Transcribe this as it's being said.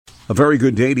A very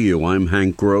good day to you. I'm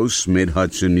Hank Gross,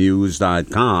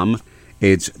 MidHudsonNews.com.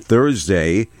 It's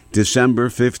Thursday, December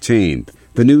 15th.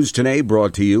 The news today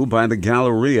brought to you by the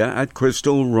Galleria at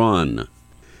Crystal Run.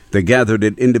 They gathered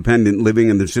at Independent Living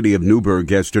in the city of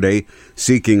Newburgh yesterday,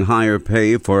 seeking higher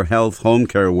pay for health home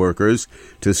care workers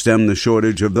to stem the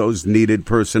shortage of those needed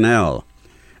personnel.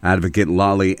 Advocate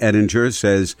Lolly Edinger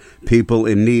says people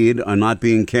in need are not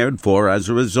being cared for as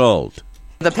a result.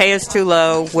 The pay is too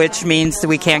low, which means that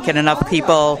we can't get enough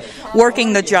people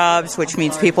working the jobs, which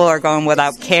means people are going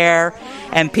without care,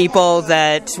 and people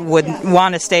that would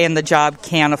want to stay in the job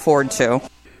can't afford to.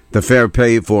 The Fair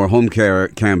Pay for Home Care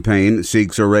campaign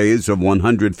seeks a raise of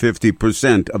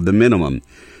 150% of the minimum,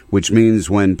 which means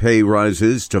when pay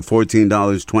rises to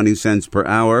 $14.20 per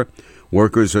hour,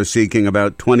 workers are seeking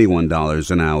about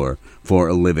 $21 an hour for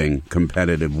a living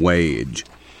competitive wage.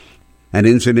 An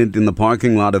incident in the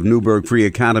parking lot of Newburgh Free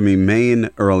Academy, Maine,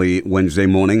 early Wednesday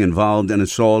morning involved an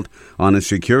assault on a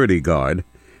security guard.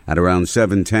 At around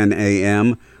 7:10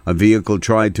 a.m., a vehicle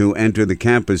tried to enter the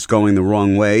campus going the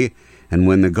wrong way, and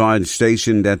when the guard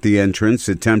stationed at the entrance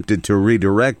attempted to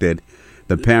redirect it,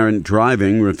 the parent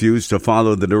driving refused to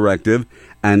follow the directive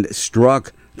and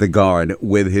struck the guard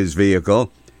with his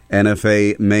vehicle.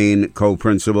 NFA Maine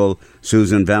co-principal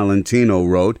Susan Valentino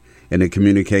wrote in a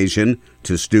communication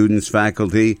to students,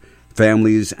 faculty,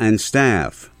 families, and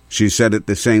staff. She said at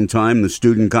the same time the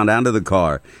student got out of the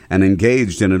car and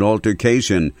engaged in an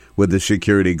altercation with the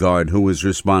security guard who was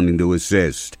responding to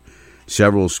assist.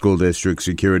 Several school district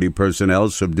security personnel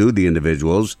subdued the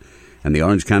individuals, and the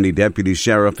Orange County Deputy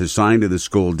Sheriff assigned to the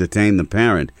school detained the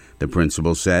parent, the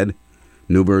principal said.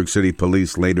 Newburgh City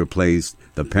Police later placed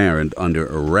the parent under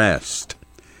arrest.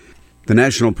 The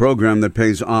national program that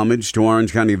pays homage to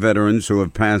Orange County veterans who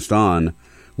have passed on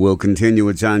will continue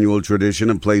its annual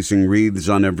tradition of placing wreaths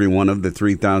on every one of the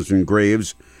 3,000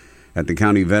 graves at the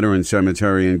County Veterans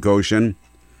Cemetery in Goshen.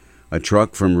 A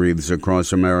truck from Wreaths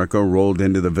Across America rolled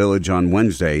into the village on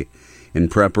Wednesday in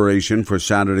preparation for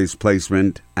Saturday's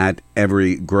placement at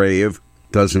every grave.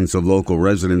 Dozens of local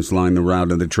residents lined the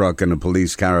route of the truck and a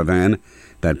police caravan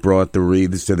that brought the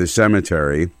wreaths to the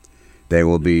cemetery. They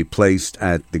will be placed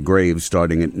at the grave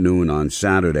starting at noon on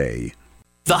Saturday.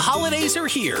 The holidays are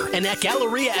here, and at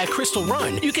Galleria at Crystal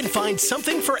Run, you can find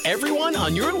something for everyone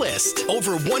on your list.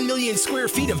 Over 1 million square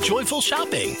feet of joyful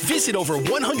shopping. Visit over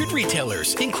 100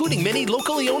 retailers, including many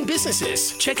locally owned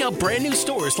businesses. Check out brand new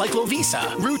stores like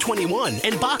Lovisa, Rue 21,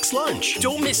 and Box Lunch.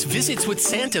 Don't miss Visits with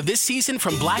Santa this season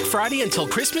from Black Friday until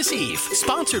Christmas Eve.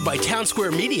 Sponsored by Town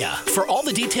Square Media. For all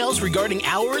the details regarding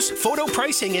hours, photo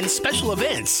pricing, and special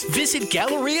events, visit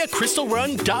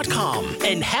GalleriaCrystalRun.com.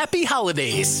 And happy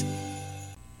holidays!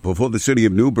 Before the city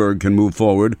of Newburgh can move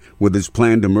forward with its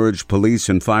plan to merge police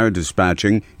and fire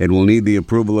dispatching, it will need the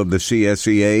approval of the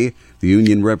CSEA, the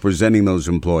union representing those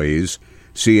employees.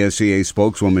 CSEA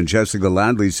spokeswoman Jessica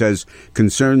Ladley says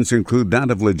concerns include that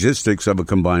of logistics of a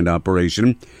combined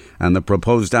operation and the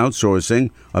proposed outsourcing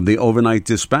of the overnight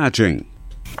dispatching.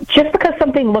 Just because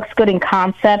something looks good in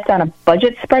concept on a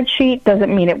budget spreadsheet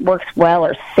doesn't mean it works well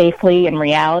or safely in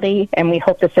reality, and we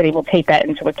hope the city will take that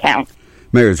into account.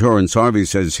 Mayor Torrance Harvey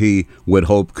says he would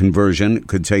hope conversion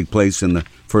could take place in the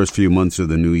first few months of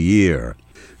the new year.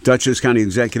 Dutchess County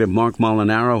Executive Mark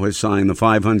Molinaro has signed the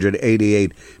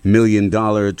 $588 million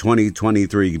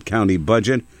 2023 county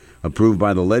budget approved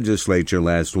by the legislature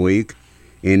last week.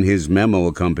 In his memo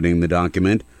accompanying the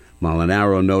document,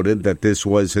 Molinaro noted that this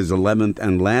was his 11th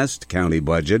and last county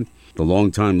budget. The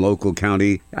longtime local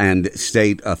county and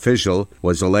state official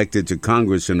was elected to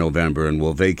Congress in November and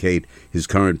will vacate his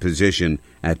current position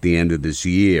at the end of this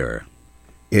year.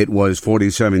 It was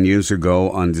 47 years ago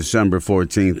on December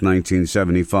 14,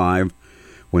 1975,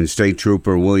 when State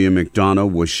Trooper William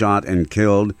McDonough was shot and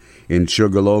killed in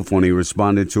Sugarloaf when he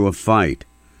responded to a fight.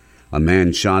 A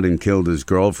man shot and killed his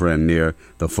girlfriend near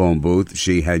the phone booth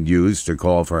she had used to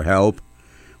call for help.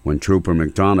 When Trooper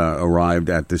McDonough arrived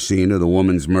at the scene of the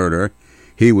woman's murder,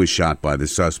 he was shot by the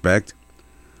suspect.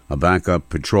 A backup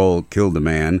patrol killed the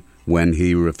man when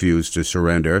he refused to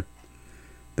surrender.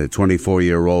 The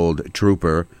 24-year-old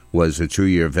trooper was a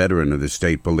 2-year veteran of the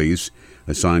state police,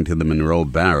 assigned to the Monroe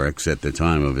Barracks at the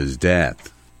time of his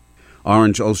death.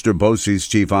 Orange Ulster Bosie's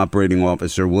Chief Operating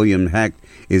Officer William Hecht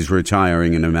is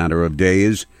retiring in a matter of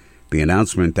days. The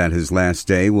announcement that his last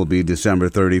day will be December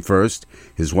 31st.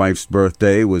 His wife's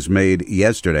birthday was made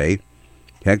yesterday.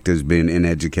 Hecht has been in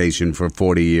education for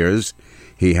 40 years.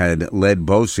 He had led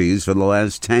Bosie's for the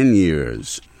last 10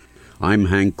 years. I'm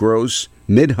Hank Gross,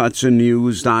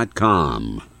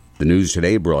 MidHudsonNews.com. The news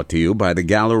today brought to you by the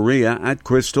Galleria at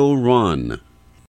Crystal Run.